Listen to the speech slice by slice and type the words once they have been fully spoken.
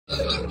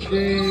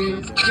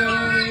Jade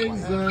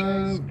kinds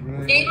of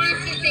rain. They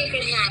want to say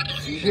goodnight.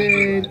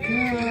 Jade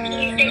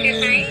Can you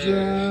say goodnight?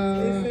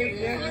 kinds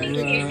of Can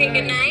you say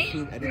goodnight?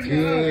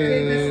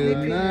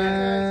 good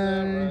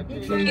night.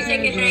 Can you say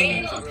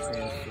goodnight?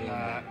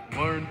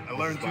 I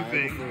learned two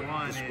things.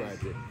 One is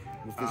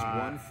with this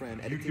one friend,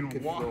 you editing can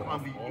could walk throw on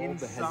off the all the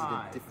inside.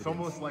 hesitant It's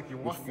almost like you're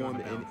which walking on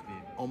form a an down speed.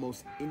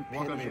 almost Walk on the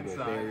impenetrable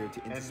inside. barrier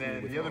to And intimacy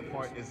then with the other others.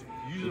 part is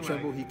usually With when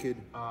Tremble, he could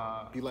be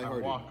I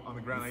lighthearted walk on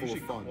the ground. I and full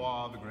usually of fun.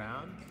 claw the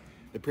ground.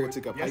 The pair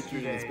took up hiking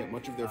and Yesterday, spent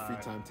much of their free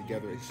time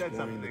together you said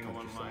exploring the something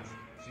along the countryside. lines.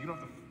 So you don't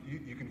have to.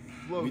 You can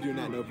flow. We do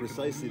not through know it. You can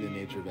precisely the breathe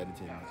nature of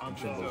Editon and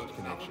onto Trimble's the-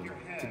 connection.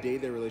 Today,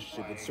 their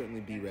relationship would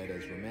certainly be read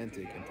as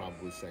romantic and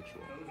probably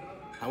sexual.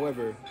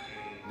 However,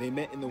 they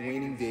met in the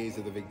waning days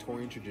of the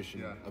Victorian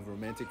tradition of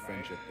romantic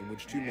friendship, in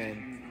which two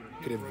men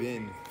could have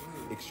been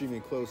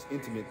extremely close,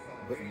 intimate,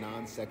 but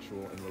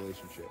non-sexual in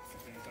relationship.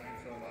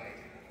 So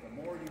like,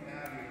 the more you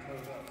have your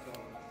toes up,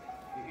 so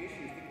the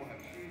issue is people have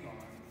shoes on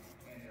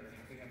and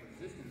they have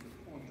resistance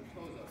of pulling their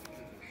toes up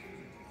because their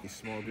shoes are A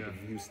small group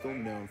of he was still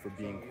known for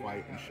being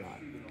quiet and shy,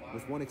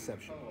 with one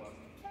exception.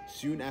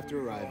 Soon after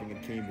arriving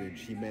at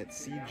Cambridge, he met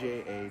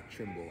C.J.A.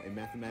 Trimble, a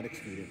mathematics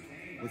student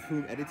with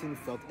whom Editon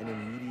felt an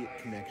immediate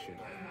connection.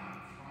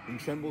 In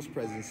Trimble's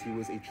presence, he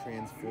was a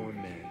transformed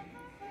man.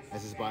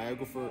 As his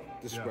biographer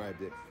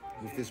described it,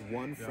 with this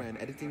one friend,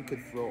 Editon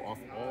could throw off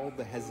all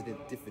the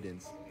hesitant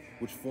diffidence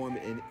which formed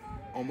an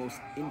almost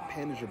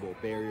impenetrable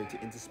barrier to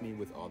intimacy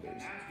with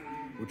others.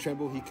 With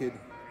Tremble, he could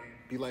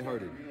be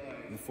lighthearted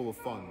and full of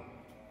fun.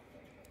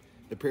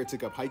 The pair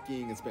took up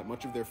hiking and spent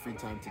much of their free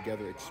time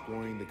together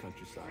exploring the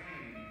countryside.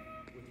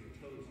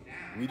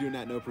 We do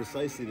not know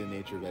precisely the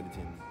nature of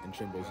Editon and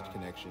Trimble's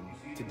connection.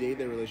 Today,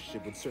 their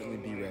relationship would certainly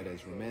be read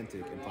as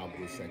romantic and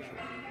probably sexual.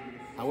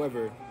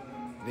 However,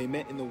 they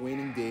met in the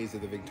waning days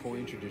of the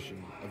Victorian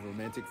tradition of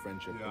romantic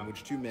friendship, in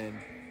which two men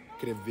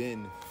could have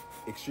been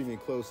extremely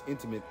close,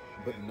 intimate,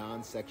 but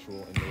non-sexual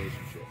in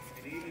relationship.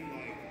 And even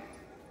like,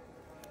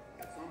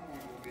 at some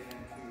point we'll get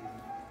into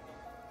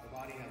the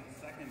body has a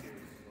secondary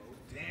slope.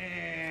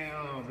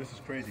 Damn, this is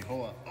crazy.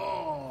 Hold on.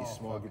 Oh, A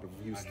small group of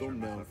he was still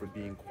known for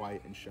being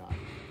quiet and shy.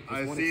 With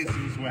I one see.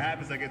 exception. This is what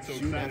happens. I get so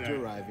Soon excited.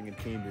 after arriving in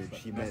Cambridge,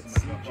 he met messing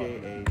myself up.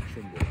 C.J.A.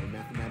 Trimble, a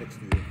mathematics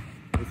student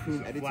with whom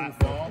Editon flat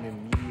felt ball, an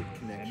immediate And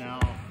connection. now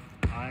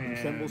I In am.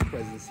 Tremble's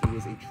presence, he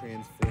was a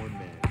transformed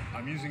man.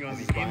 I'm using on As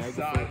his the inside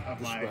biographer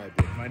of my described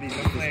it, my knees. with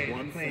I'm this playing. one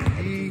I'm friend,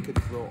 playing Editon knee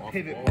could throw off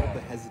pivot all ball.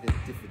 the hesitant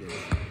diffidence,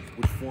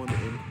 which formed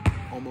an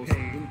almost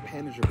Okay.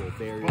 impenetrable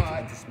barrier But to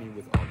intimacy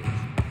with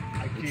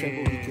others. With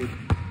Tremble, he could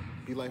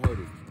be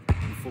lighthearted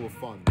and full of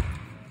fun.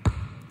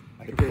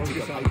 I The can pair took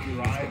focus up on hiking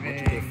and spent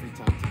much of their driving.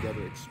 free time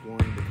together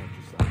exploring the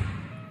countryside.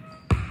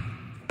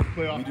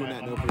 Play off We do my,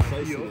 not know on my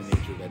precisely heels. the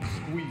nature of Editon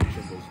Squeeze. and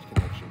Trimble's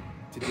connection.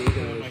 Today, their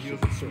my relationship heels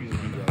would and certainly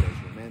squeeze be them read as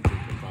romantic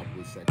and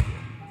probably sexual.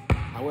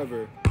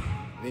 However,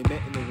 they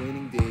met in the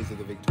waning days of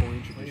the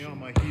Victorian tradition on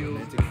my of heels,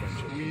 romantic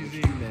friendship, in which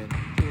squeezing two men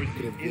towards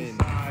could the have been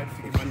inside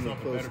to give extremely myself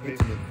a close, better base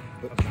intimate,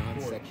 but of support.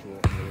 non-sexual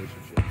in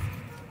relationship.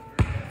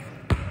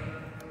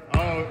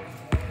 Oh,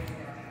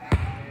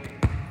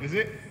 is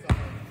it?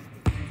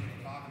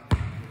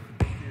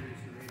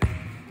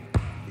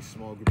 A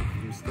small group of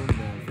he was still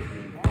known for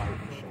being quiet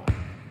and shy,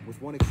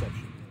 with one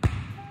exception.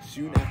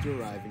 Soon after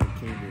arriving in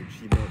Cambridge,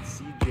 he met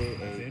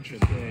C.J.A.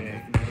 interesting. Trimble, a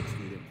mathematics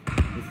student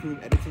with whom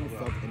Editon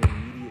felt an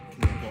immediate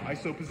connection.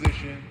 ISO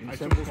position. In ISO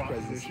Tremble's squat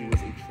presence, he position.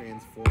 was a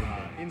transformed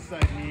man.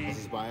 Inside knee. As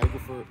his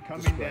biographer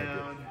Coming described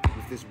down. it,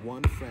 with this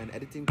one friend,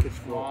 Editon could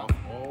throw off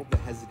all the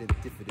hesitant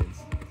diffidence,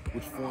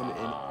 which formed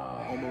an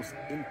almost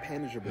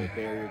impenetrable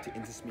barrier to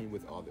intimacy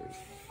with others.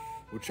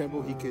 With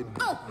Tremble, he could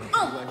be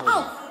lighthearted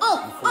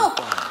and full of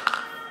fun.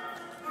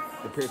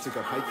 The pair took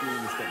up hiking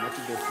and spent much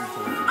of their free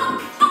time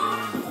together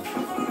exploring the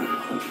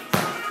countryside.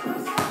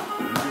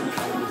 We do not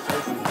know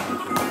precisely the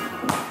nature of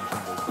Editon and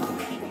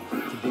Trimble's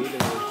connection. Today,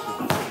 their relationship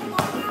is certainly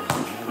better than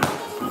romantic.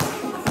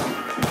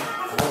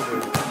 However,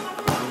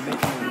 they met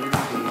in the waning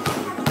days of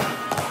the Victorian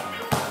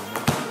tradition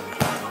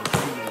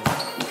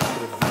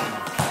of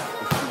romantic friendship,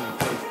 and two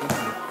men could have been extremely close, intimate,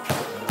 but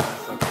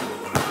non-sexual in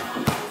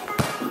relationship.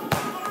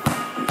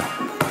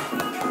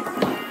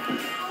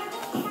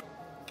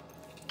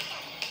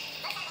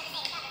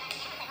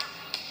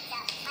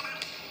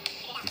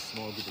 A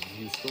small group of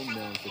he was still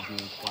known for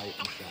being quiet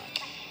and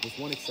shy, with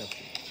one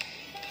exception.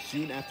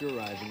 Soon after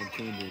arriving in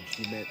Cambridge,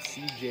 he met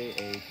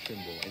C.J.A.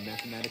 Trimble, a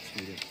mathematics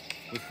student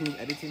with whom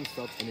Editon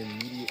felt an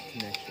immediate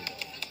connection.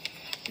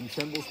 In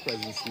Trimble's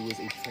presence, he was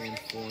a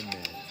transformed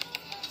man.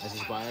 As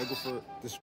his biographer described,